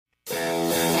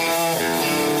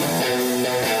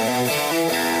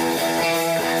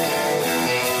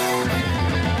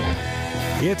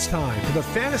It's time for the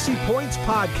Fantasy Points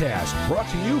Podcast, brought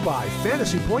to you by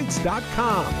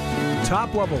FantasyPoints.com.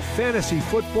 Top-level fantasy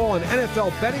football and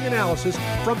NFL betting analysis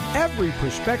from every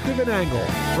perspective and angle,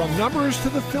 from numbers to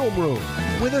the film room,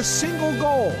 with a single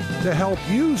goal to help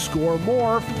you score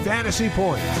more fantasy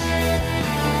points.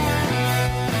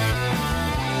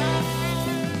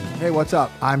 Hey, what's up?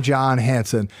 I'm John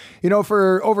Hansen. You know,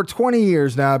 for over 20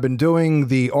 years now, I've been doing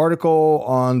the article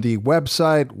on the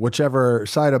website, whichever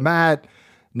site I'm at.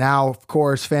 Now, of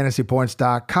course,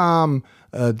 fantasypoints.com,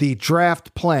 the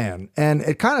draft plan. And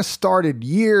it kind of started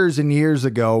years and years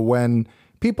ago when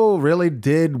people really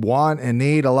did want and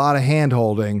need a lot of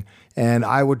hand-holding. And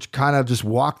I would kind of just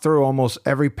walk through almost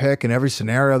every pick and every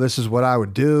scenario. This is what I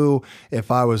would do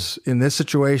if I was in this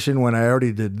situation when I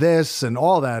already did this and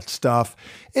all that stuff.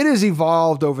 It has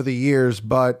evolved over the years,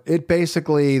 but it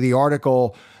basically, the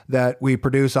article that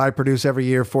I produce every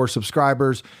year for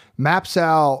subscribers, maps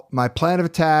out my plan of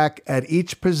attack at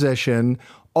each position,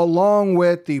 along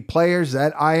with the players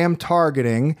that I am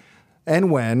targeting and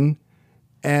when,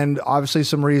 and obviously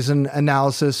some reason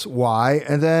analysis why.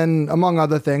 And then, among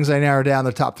other things, I narrow down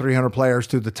the top 300 players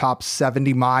to the top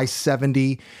 70, my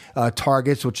 70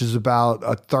 targets, which is about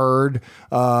a third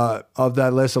of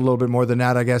that list, a little bit more than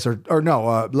that, I guess,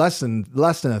 less than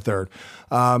a third.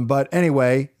 But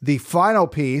anyway, the final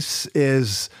piece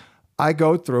is I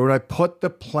go through and I put the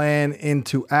plan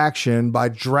into action by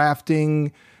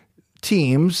drafting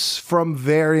teams from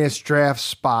various draft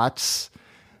spots.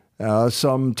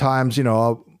 Sometimes,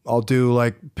 I'll do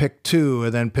like pick 2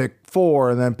 and then pick 4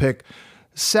 and then pick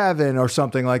 7 or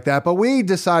something like that. But we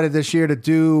decided this year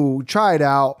to try it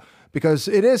out because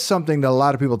it is something that a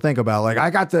lot of people think about. Like, I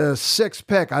got the 6th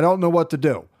pick. I don't know what to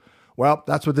do. Well,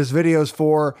 that's what this video is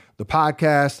for, the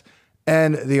podcast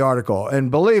and the article.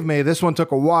 And believe me, this one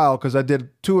took a while because I did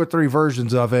 2 or 3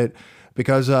 versions of it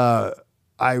because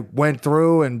I went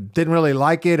through and didn't really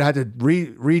like it. I had to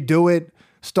redo it,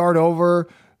 start over.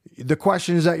 The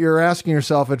questions that you're asking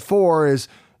yourself at 4 is,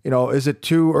 is it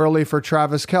too early for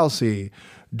Travis Kelce?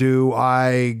 Do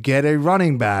I get a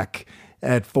running back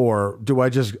at 4? Do I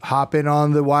just hop in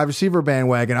on the wide receiver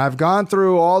bandwagon? I've gone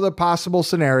through all the possible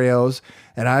scenarios,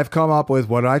 and I've come up with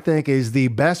what I think is the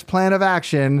best plan of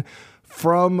action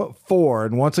from 4.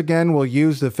 And once again, we'll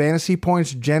use the Fantasy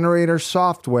Points Generator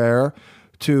software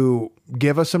to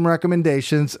give us some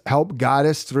recommendations, help guide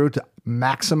us through to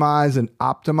maximize and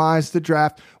optimize the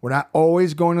draft. We're not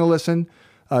always going to listen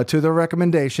to the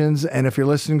recommendations. And if you're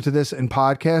listening to this in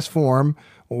podcast form,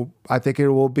 I think it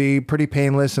will be pretty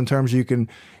painless in terms you can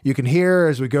hear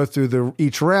as we go through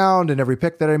each round and every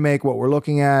pick that I make, what we're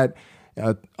looking at,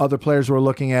 other players we're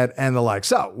looking at, and the like.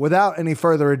 So without any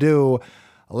further ado,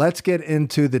 let's get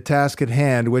into the task at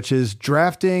hand, which is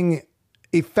drafting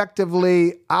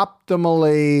effectively,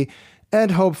 optimally,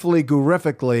 and hopefully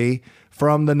gurifically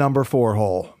from the number 4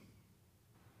 hole.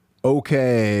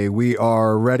 Okay, we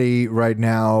are ready right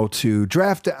now to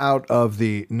draft out of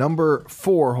the number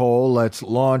 4 hole. Let's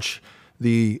launch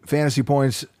the Fantasy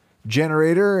Points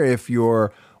Generator. If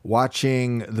you're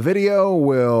watching the video,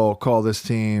 we'll call this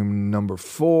team number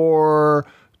 4,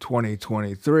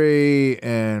 2023,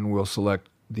 and we'll select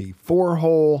the 4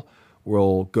 hole.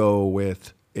 We'll go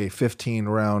with a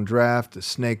 15-round draft, a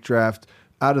snake draft,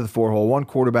 out of the 4 hole, 1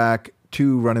 quarterback,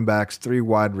 2 running backs, 3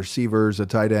 wide receivers, a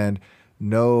tight end,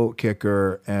 no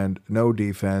kicker, and no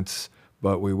defense.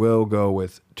 But we will go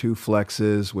with 2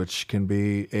 flexes, which can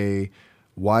be a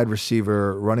wide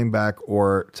receiver, running back,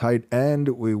 or tight end.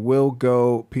 We will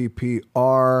go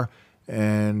PPR,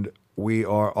 and we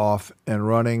are off and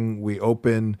running. We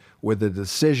open with a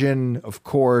decision, of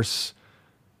course.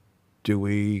 Do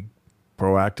we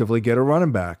proactively get a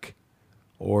running back?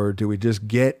 Or do we just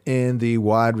get in the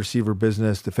wide receiver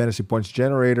business? The Fantasy Points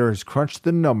Generator has crunched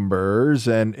the numbers,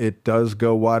 and it does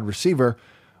go wide receiver.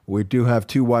 We do have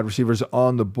 2 wide receivers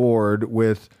on the board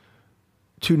with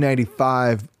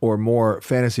 295 or more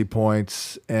fantasy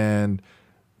points, and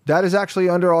that is actually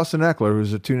under Austin Eckler,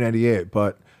 who's at 298.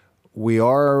 But we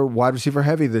are wide receiver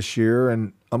heavy this year,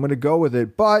 and I'm going to go with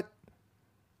it. But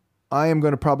I am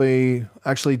going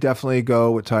to definitely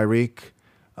go with Tyreek.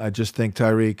 I just think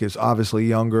Tyreek is obviously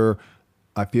younger.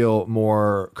 I feel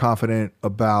more confident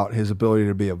about his ability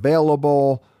to be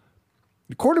available.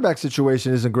 The quarterback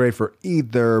situation isn't great for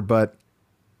either, but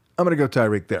I'm going to go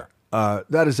Tyreek there.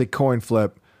 That is a coin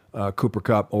flip, Cooper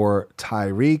Kupp or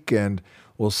Tyreek, and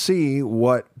we'll see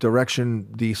what direction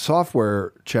the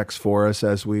software checks for us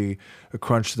as we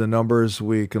crunch the numbers.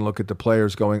 We can look at the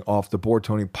players going off the board.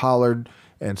 Tony Pollard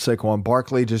and Saquon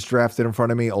Barkley just drafted in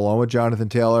front of me, along with Jonathan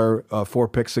Taylor 4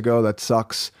 picks ago. That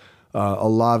sucks.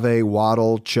 Olave,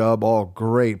 Waddle, Chubb, all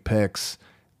great picks.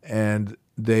 and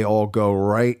they all go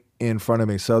right in front of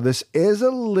me. So this is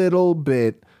a little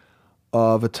bit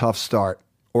of a tough start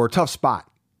or a tough spot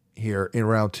here in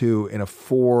round 2 in the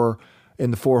 4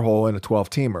 hole in a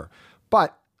 12-teamer.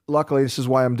 But luckily, this is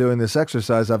why I'm doing this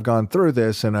exercise. I've gone through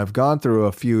this, and I've gone through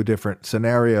a few different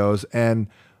scenarios, and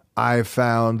I've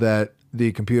found that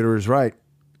the computer is right.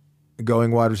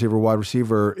 Going wide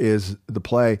receiver is the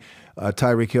play.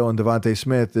 Tyreek Hill and Devontae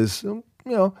Smith is,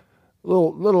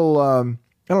 little.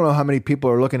 I don't know how many people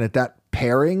are looking at that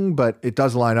pairing, but it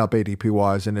does line up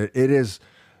ADP-wise, and it is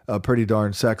pretty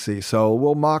darn sexy. So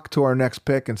we'll mock to our next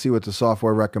pick and see what the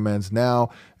software recommends now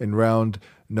in round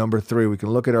number 3. We can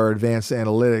look at our advanced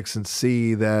analytics and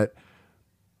see that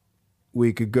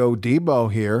we could go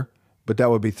Debo here, but that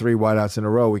would be 3 wideouts in a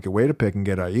row. We could wait a pick and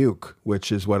get Ayuk,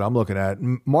 which is what I'm looking at.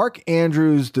 Mark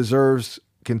Andrews deserves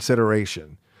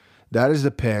consideration. That is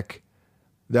the pick.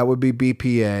 That would be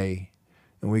BPA.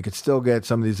 And we could still get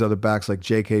some of these other backs like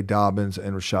J.K. Dobbins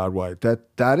and Rachaad White.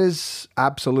 That is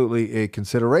absolutely a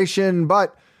consideration.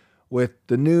 But with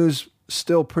the news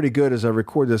still pretty good as I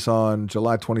record this on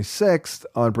July 26th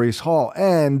on Breece Hall,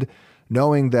 and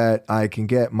knowing that I can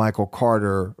get Michael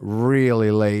Carter really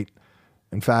late,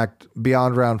 in fact,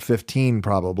 beyond round 15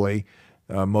 probably.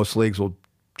 Most leagues will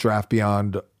draft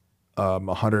beyond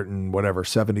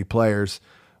 70 players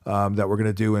that we're going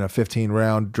to do in a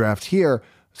 15-round draft here.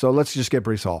 So let's just get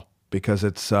Breece Hall because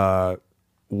it's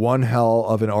one hell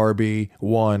of an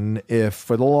RB1 if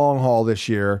for the long haul this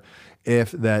year,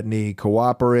 if that knee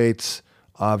cooperates.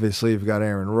 Obviously, we've got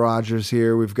Aaron Rodgers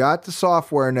here. We've got the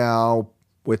software now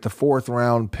with the 4th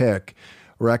round pick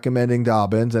recommending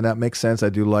Dobbins, and that makes sense. I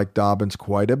do like Dobbins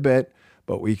quite a bit,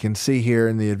 but we can see here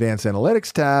in the advanced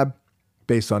analytics tab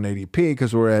based on ADP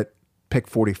because we're at pick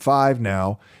 45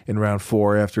 now in round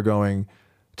 4 after going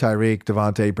Tyreek,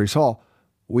 Devontae, Breece Hall.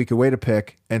 We could wait a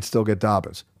pick and still get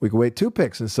Dobbins. We could wait 2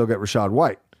 picks and still get Rachaad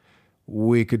White.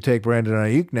 We could take Brandon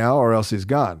Ayuk now or else he's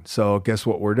gone. So guess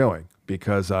what we're doing?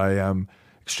 Because I am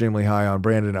extremely high on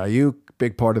Brandon Ayuk,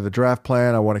 big part of the draft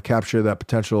plan. I want to capture that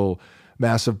potential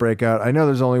massive breakout. I know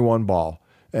there's only one ball,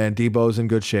 and Debo's in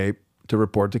good shape to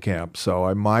report to camp. So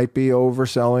I might be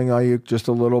overselling Ayuk just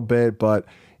a little bit, but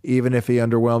even if he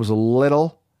underwhelms a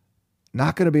little,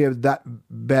 not going to be that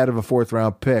bad of a 4th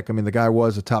round pick. I mean, the guy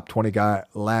was a top 20 guy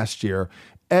last year,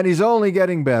 and he's only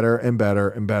getting better and better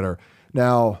and better.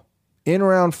 Now, in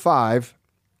round 5,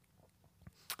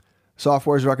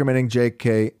 software is recommending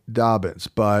J.K. Dobbins,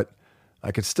 but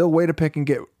I could still wait a pick and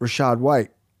get Rachaad White.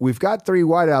 We've got 3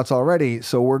 wideouts already,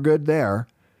 so we're good there.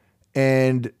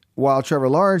 And while Trevor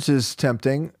Lawrence is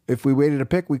tempting, if we waited a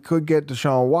pick, we could get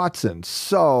Deshaun Watson.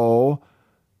 So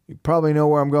you probably know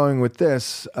where I'm going with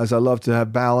this, as I love to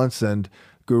have balance and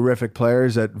gurific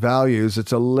players at values.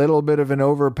 It's a little bit of an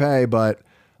overpay, but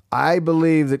I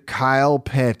believe that Kyle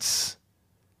Pitts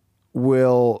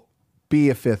will be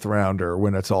a 5th rounder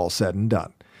when it's all said and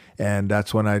done. And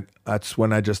that's when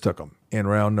I just took him in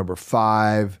round number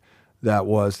 5. That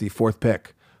was the 4th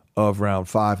pick of round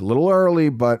 5. A little early,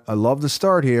 but I love the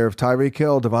start here of Tyreek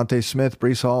Hill, Devontae Smith,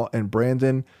 Breece Hall, and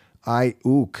Brandon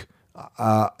Ayuk.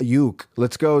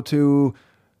 Let's go to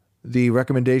the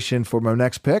recommendation for my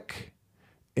next pick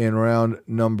in round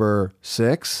number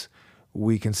 6.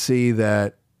 We can see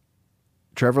that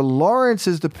Trevor Lawrence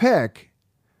is the pick,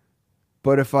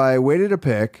 but if I waited a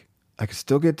pick, I could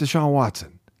still get Deshaun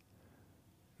Watson.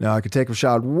 Now I could take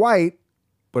Rachaad White,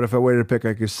 but if I waited a pick,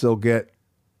 I could still get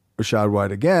Rachaad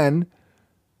White again.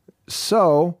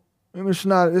 So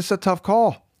it's a tough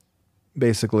call,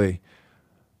 basically.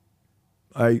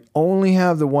 I only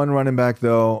have the one running back,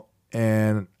 though,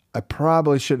 and I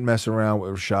probably shouldn't mess around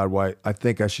with Rachaad White. I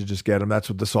think I should just get him. That's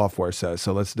what the software says.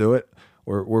 So let's do it.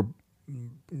 We're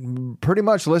pretty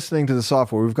much listening to the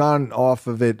software. We've gone off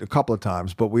of it a couple of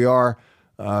times, but we are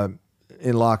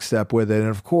in lockstep with it. And,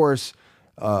 of course,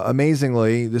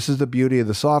 amazingly, this is the beauty of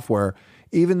the software.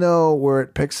 Even though we're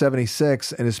at pick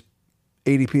 76 and his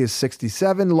ADP is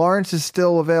 67, Lawrence is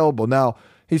still available. Now,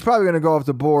 he's probably going to go off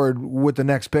the board with the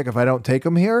next pick if I don't take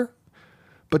him here.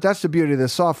 But that's the beauty of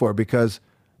this software because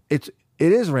it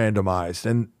is randomized.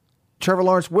 And Trevor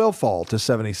Lawrence will fall to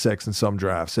 76 in some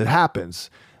drafts. It happens.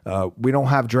 We don't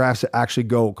have drafts that actually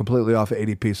go completely off of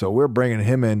ADP. So we're bringing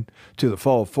him in to the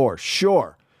fold for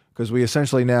sure. Because we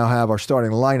essentially now have our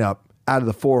starting lineup out of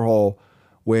the 4 hole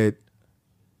with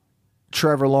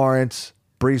Trevor Lawrence,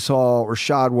 Breece Hall,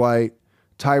 Rachaad White,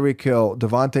 Tyreek Hill,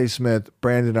 Devontae Smith,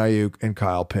 Brandon Ayuk, and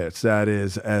Kyle Pitts. That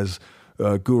is as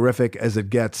gurific as it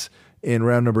gets in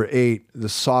round number 8. The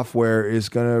software is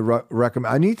going to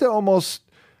recommend. I need to almost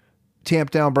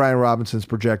tamp down Brian Robinson's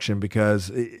projection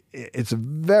because it's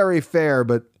very fair,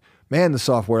 but man, the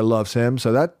software loves him.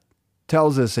 So that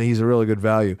tells us that he's a really good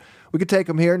value. We could take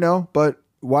him here, no, but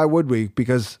why would we?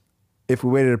 Because if we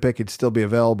waited a pick, he'd still be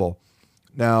available.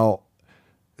 Now,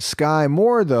 Sky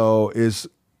Moore, though, is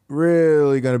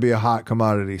really going to be a hot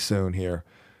commodity soon here.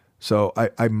 So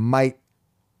I might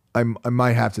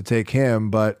have to take him,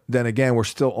 but then again, we're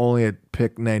still only at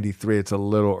pick 93. It's a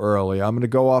little early. I'm going to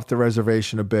go off the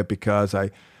reservation a bit because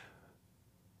I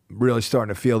really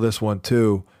starting to feel this one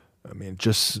too. I mean,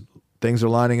 just things are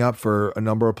lining up for a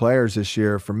number of players this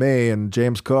year for me, and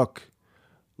James Cook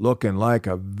looking like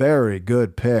a very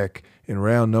good pick in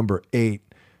round number 8,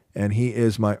 and he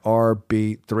is my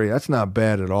RB3. That's not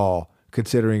bad at all,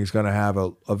 considering he's going to have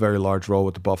a very large role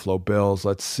with the Buffalo Bills.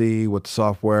 Let's see what the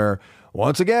software.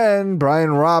 Once again,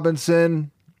 Brian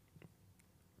Robinson.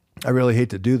 I really hate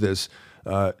to do this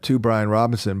to Brian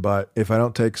Robinson, but if I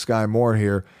don't take Sky Moore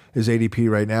here, his ADP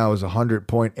right now is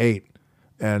 100.8,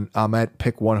 and I'm at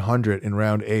pick 100 in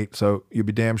round 8, so you'd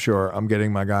be damn sure I'm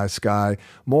getting my guy Sky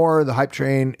Moore. The hype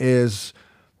train was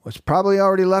probably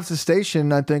already left the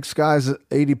station. I think Sky's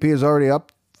ADP is already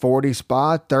up 30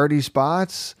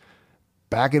 spots.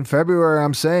 Back in February,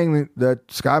 I'm saying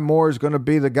that Sky Moore is going to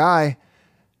be the guy,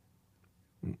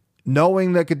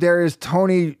 knowing that Kadarius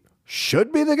Toney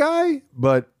should be the guy,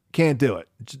 but can't do it.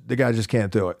 The guy just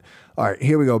can't do it. All right,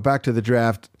 here we go. Back to the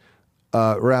draft.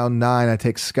 Round 9, I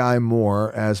take Sky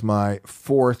Moore as my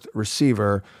 4th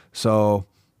receiver. So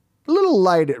a little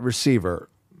light at receiver.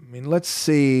 I mean, let's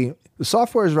see. The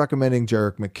software is recommending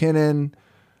Jerick McKinnon.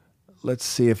 Let's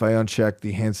see if I uncheck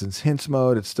the Hansen's hints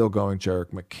mode. It's still going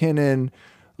Jerick McKinnon.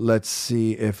 Let's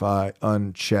see if I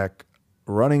uncheck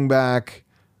running back.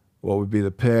 What would be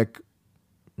the pick?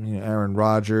 Aaron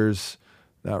Rodgers.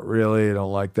 Not really. I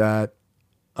don't like that.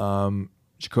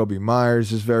 Jacoby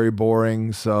Myers is very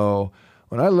boring. So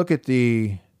when I look at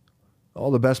all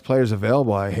the best players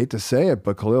available, I hate to say it,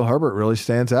 but Khalil Herbert really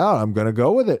stands out. I'm going to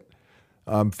go with it.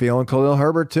 I'm feeling Khalil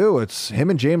Herbert too. It's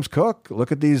him and James Cook.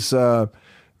 Look at these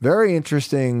very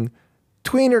interesting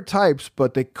tweener types,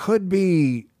 but they could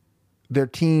be their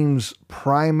team's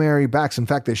primary backs. In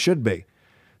fact, they should be,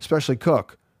 especially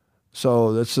Cook.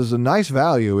 So this is a nice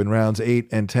value in rounds 8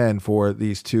 and 10 for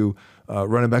these two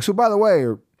running backs, who, by the way,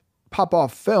 are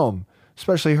pop-off film,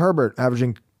 especially Herbert,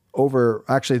 averaging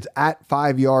it's at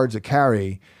 5 yards a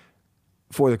carry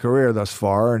for the career thus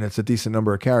far, and it's a decent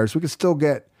number of carries. We could still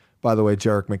get, by the way,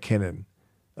 Jerick McKinnon,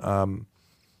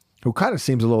 who kind of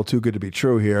seems a little too good to be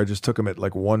true here. I just took him at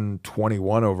like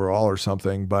 121 overall or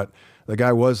something, but the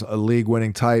guy was a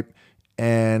league-winning type,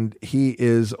 and he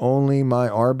is only my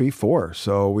RB4.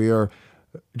 So we are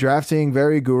drafting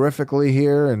very gurifically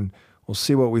here, and we'll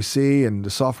see what we see. And the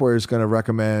software is going to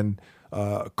recommend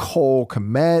Cole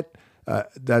Kmet.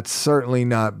 That's certainly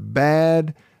not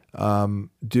bad.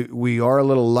 We are a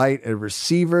little light at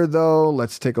receiver, though.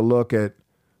 Let's take a look at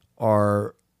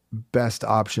our best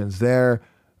options there.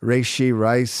 Rashee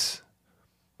Rice.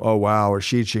 Oh, wow.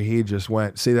 Rashid Shaheed just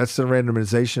went. See, that's the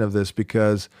randomization of this,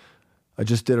 because I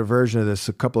just did a version of this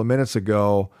a couple of minutes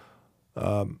ago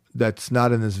that's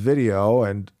not in this video.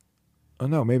 And, oh,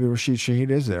 no, maybe Rashid Shaheed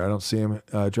is there. I don't see him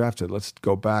drafted. Let's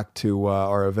go back to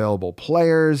our available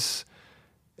players.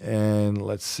 And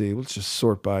let's see. Let's just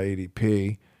sort by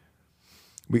ADP.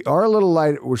 We are a little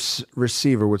light at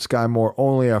receiver with Sky Moore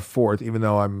only our 4th, even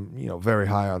though I'm very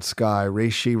high on Sky.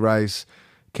 Rashee Rice,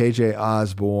 KJ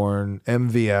Osborne,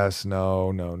 MVS,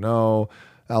 no.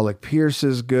 Alec Pierce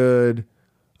is good.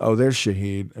 Oh, there's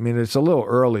Shaheed. I mean, it's a little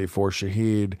early for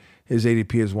Shaheed. His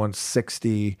ADP is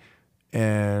 160,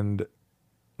 and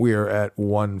we are at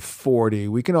 140.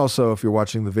 We can also, if you're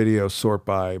watching the video, sort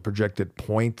by projected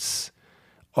points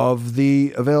of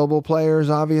the available players,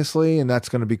 obviously, and that's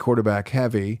going to be quarterback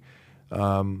heavy.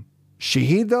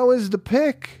 Shaheed, though, is the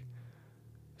pick.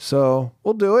 So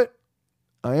we'll do it.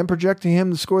 I am projecting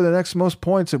him to score the next most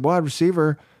points at wide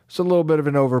receiver. It's a little bit of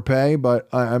an overpay, but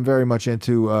I'm very much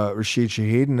into Rashid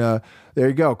Shaheed. And there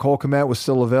you go. Cole Kmet was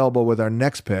still available with our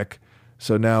next pick.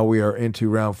 So now we are into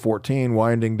round 14,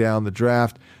 winding down the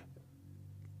draft.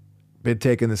 Been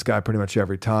taking this guy pretty much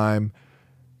every time.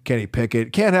 Kenny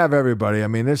Pickett. Can't have everybody. I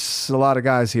mean, there's a lot of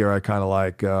guys here I kind of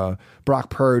like. Brock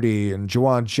Purdy and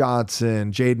Juwan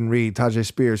Johnson, Jaden Reed, Tajay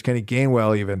Spears, Kenny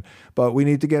Gainwell even. But we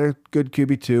need to get a good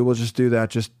QB2. We'll just do that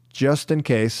just in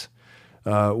case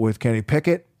with Kenny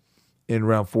Pickett in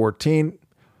round 14.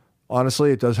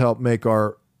 Honestly, it does help make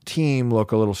our team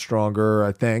look a little stronger,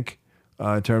 I think,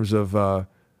 in terms of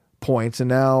points. And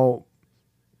now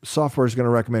software is going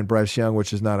to recommend Bryce Young,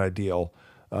 which is not ideal.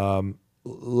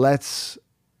 Let's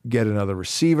get another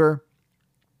receiver.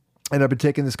 And I've been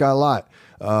taking this guy a lot.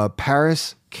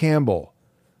 Paris Campbell.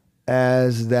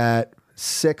 as that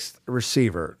sixth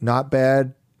receiver. Not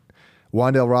bad.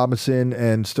 Wan'Dale Robinson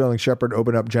and Sterling Shepard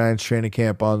open up Giants training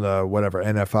camp on the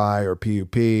NFI or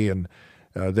PUP, and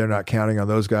they're not counting on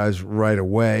those guys right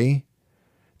away.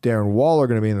 Darren Waller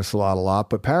going to be in the slot a lot,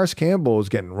 but Paris Campbell is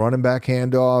getting running back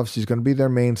handoffs. He's going to be their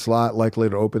main slot, likely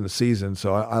to open the season,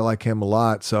 so I like him a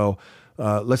lot. So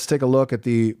let's take a look at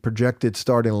the projected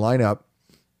starting lineup.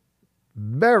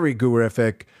 Very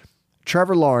terrific.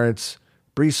 Trevor Lawrence,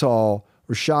 Breece Hall,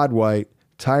 Rachaad White,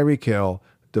 Tyreek Hill,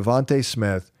 Devontae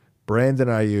Smith, Brandon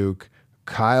Ayuk,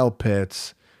 Kyle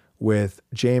Pitts, with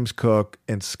James Cook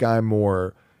and Sky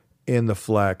Moore in the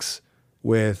flex,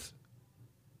 with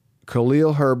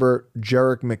Khalil Herbert,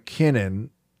 Jerick McKinnon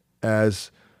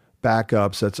as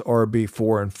backups. That's RB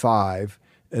 4 and 5.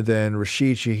 And then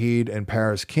Rashid Shaheed and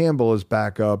Paris Campbell as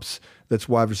backups. That's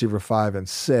wide receiver 5 and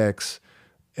 6.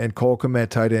 And Cole Kmet,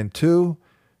 tight end 2.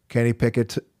 Kenny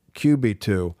Pickett, QB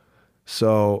 2.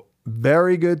 So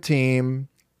very good team.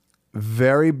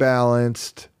 Very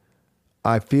balanced.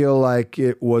 I feel like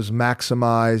it was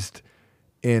maximized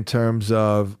in terms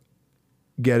of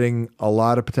getting a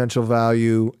lot of potential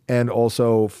value and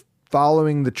also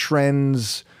following the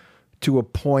trends to a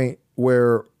point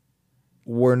where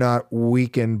we're not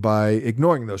weakened by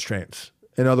ignoring those trends.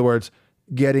 In other words,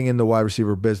 getting in the wide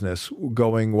receiver business,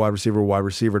 going wide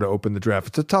receiver to open the draft.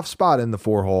 It's a tough spot in the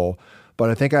 4-hole, but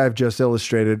I think I've just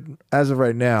illustrated, as of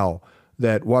right now,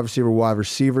 that wide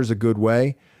receiver is a good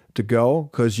way to go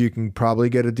because you can probably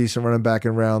get a decent running back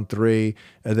in round 3,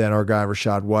 and then our guy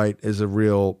Rachaad White is a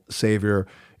real savior.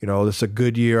 You know, this is a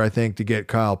good year, I think, to get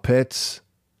Kyle Pitts.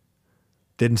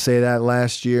 Didn't say that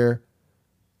last year.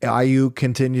 Ayuk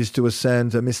continues to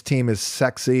ascend. This team is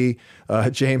sexy.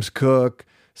 James Cook,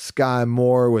 Sky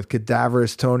Moore with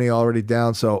cadaverous Tony already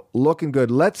down. So looking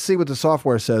good. Let's see what the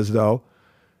software says, though.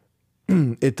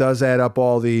 It does add up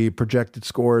all the projected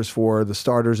scores for the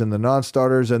starters and the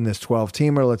non-starters and this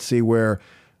 12-teamer. Let's see where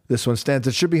this one stands.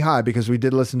 It should be high because we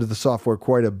did listen to the software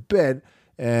quite a bit,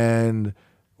 and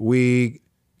we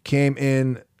came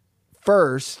in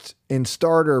first in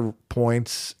starter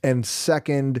points and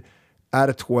second out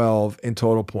of 12 in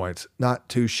total points. Not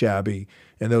too shabby.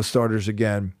 And those starters,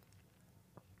 again,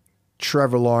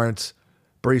 Trevor Lawrence,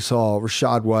 Breece Hall,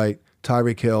 Rachaad White,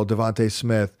 Tyreek Hill, Devontae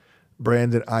Smith,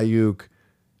 Brandon Ayuk,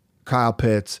 Kyle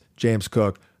Pitts, James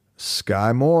Cook,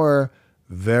 Sky Moore.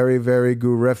 Very, very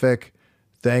terrific.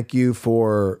 Thank you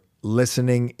for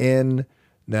listening in.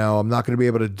 Now, I'm not going to be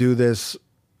able to do this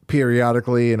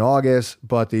periodically in August,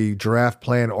 but the draft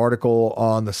plan article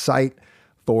on the site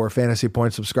for Fantasy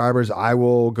Point subscribers, I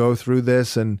will go through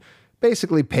this and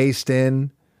basically paste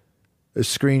in a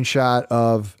screenshot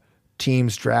of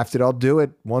teams drafted. I'll do it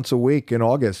once a week in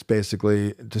August,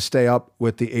 basically, to stay up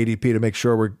with the ADP to make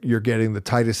sure you're getting the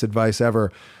tightest advice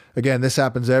ever. Again, this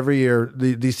happens every year.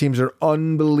 These teams are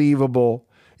unbelievable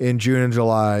in June and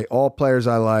July. All players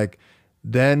I like.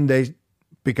 Then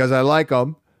because I like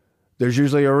them, there's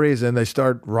usually a reason they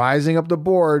start rising up the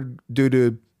board due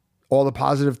to all the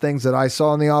positive things that I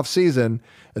saw in the offseason.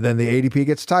 And then the ADP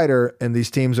gets tighter, and these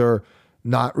teams are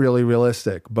not really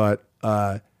realistic. But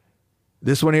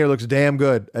this one here looks damn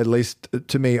good, at least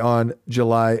to me, on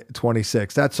July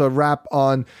 26th. That's a wrap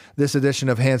on this edition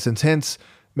of Hansen's Hints.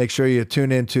 Make sure you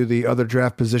tune into the other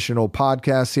draft positional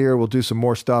podcasts here. We'll do some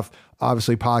more stuff,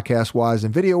 obviously podcast-wise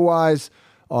and video-wise,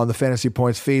 on the Fantasy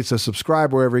Points feed. So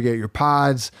subscribe wherever you get your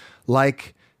pods.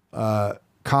 Like,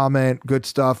 comment, good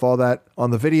stuff, all that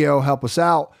on the video. Help us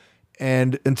out.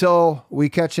 And until we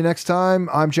catch you next time,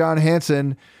 I'm John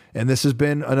Hansen, and this has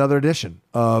been another edition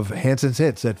of Hansen's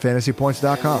Hits at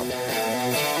fantasypoints.com.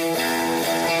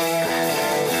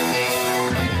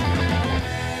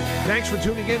 Thanks for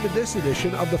tuning in to this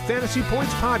edition of the Fantasy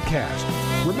Points Podcast.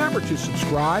 Remember to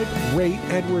subscribe, rate,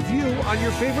 and review on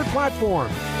your favorite platform.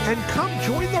 And come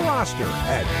join the roster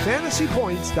at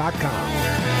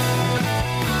fantasypoints.com.